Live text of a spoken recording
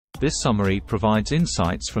This summary provides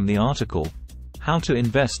insights from the article, How to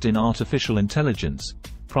Invest in Artificial Intelligence,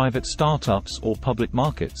 Private Startups or Public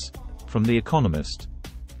Markets, from The Economist.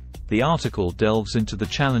 The article delves into the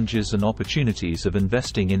challenges and opportunities of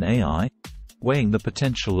investing in AI, weighing the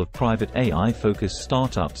potential of private AI-focused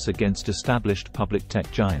startups against established public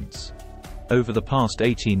tech giants. Over the past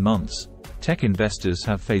 18 months, tech investors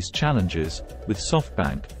have faced challenges, with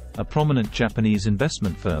SoftBank, a prominent Japanese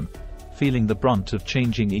investment firm, feeling the brunt of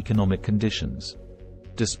changing economic conditions.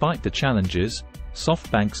 Despite the challenges,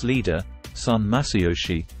 SoftBank's leader, Son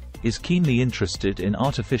Masayoshi, is keenly interested in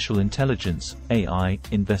artificial intelligence (AI)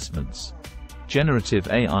 investments. Generative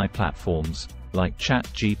AI platforms, like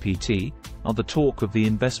ChatGPT, are the talk of the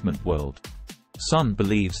investment world. Son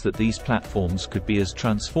believes that these platforms could be as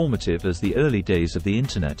transformative as the early days of the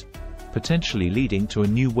Internet, potentially leading to a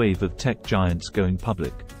new wave of tech giants going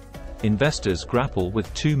public. Investors grapple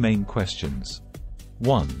with two main questions.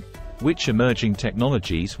 1. Which emerging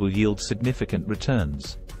technologies will yield significant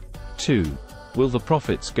returns? 2. Will the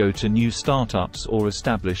profits go to new startups or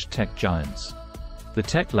established tech giants? The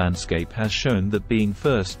tech landscape has shown that being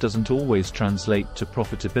first doesn't always translate to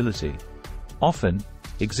profitability. Often,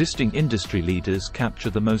 existing industry leaders capture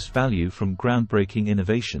the most value from groundbreaking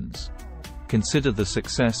innovations. Consider the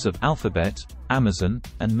success of Alphabet, Amazon,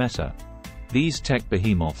 and Meta. These tech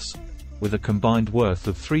behemoths, with a combined worth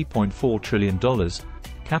of $3.4 trillion,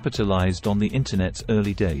 capitalized on the Internet's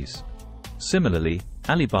early days. Similarly,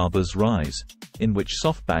 Alibaba's rise, in which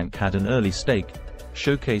SoftBank had an early stake,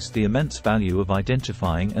 showcased the immense value of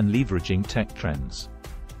identifying and leveraging tech trends.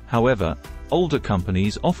 However, older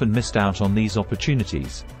companies often missed out on these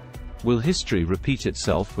opportunities. Will history repeat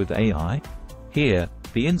itself with AI? Here,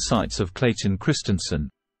 the insights of Clayton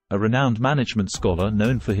Christensen, a renowned management scholar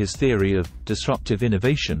known for his theory of disruptive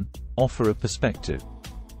innovation, offer a perspective.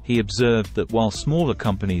 He observed that while smaller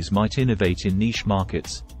companies might innovate in niche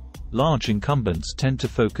markets, large incumbents tend to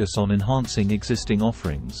focus on enhancing existing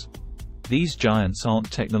offerings. These giants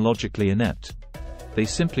aren't technologically inept. They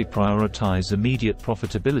simply prioritize immediate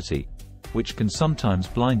profitability, which can sometimes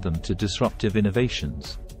blind them to disruptive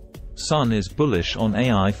innovations. Son is bullish on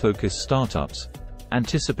AI-focused startups,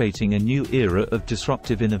 anticipating a new era of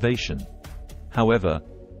disruptive innovation. However,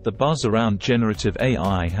 the buzz around generative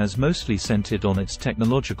AI has mostly centered on its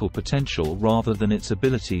technological potential rather than its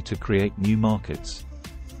ability to create new markets.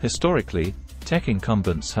 Historically, tech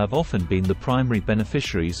incumbents have often been the primary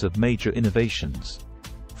beneficiaries of major innovations.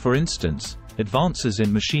 For instance, advances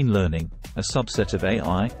in machine learning, a subset of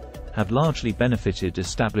AI, have largely benefited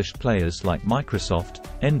established players like Microsoft,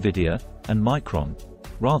 Nvidia, and Micron,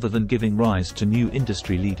 rather than giving rise to new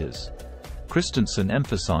industry leaders. Christensen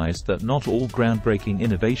emphasized that not all groundbreaking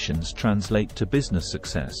innovations translate to business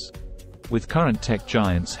success. With current tech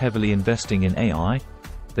giants heavily investing in AI,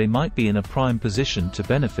 they might be in a prime position to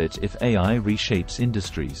benefit if AI reshapes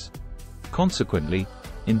industries. Consequently,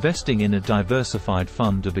 investing in a diversified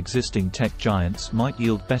fund of existing tech giants might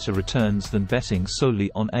yield better returns than betting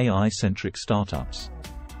solely on AI-centric startups.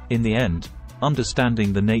 In the end,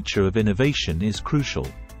 understanding the nature of innovation is crucial.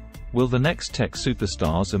 Will the next tech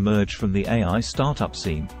superstars emerge from the AI startup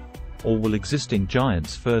scene, or will existing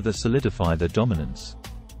giants further solidify their dominance?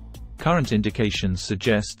 Current indications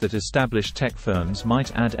suggest that established tech firms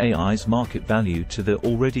might add AI's market value to their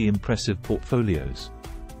already impressive portfolios.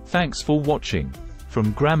 Thanks for watching.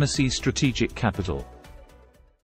 From Gramercy Strategic Capital.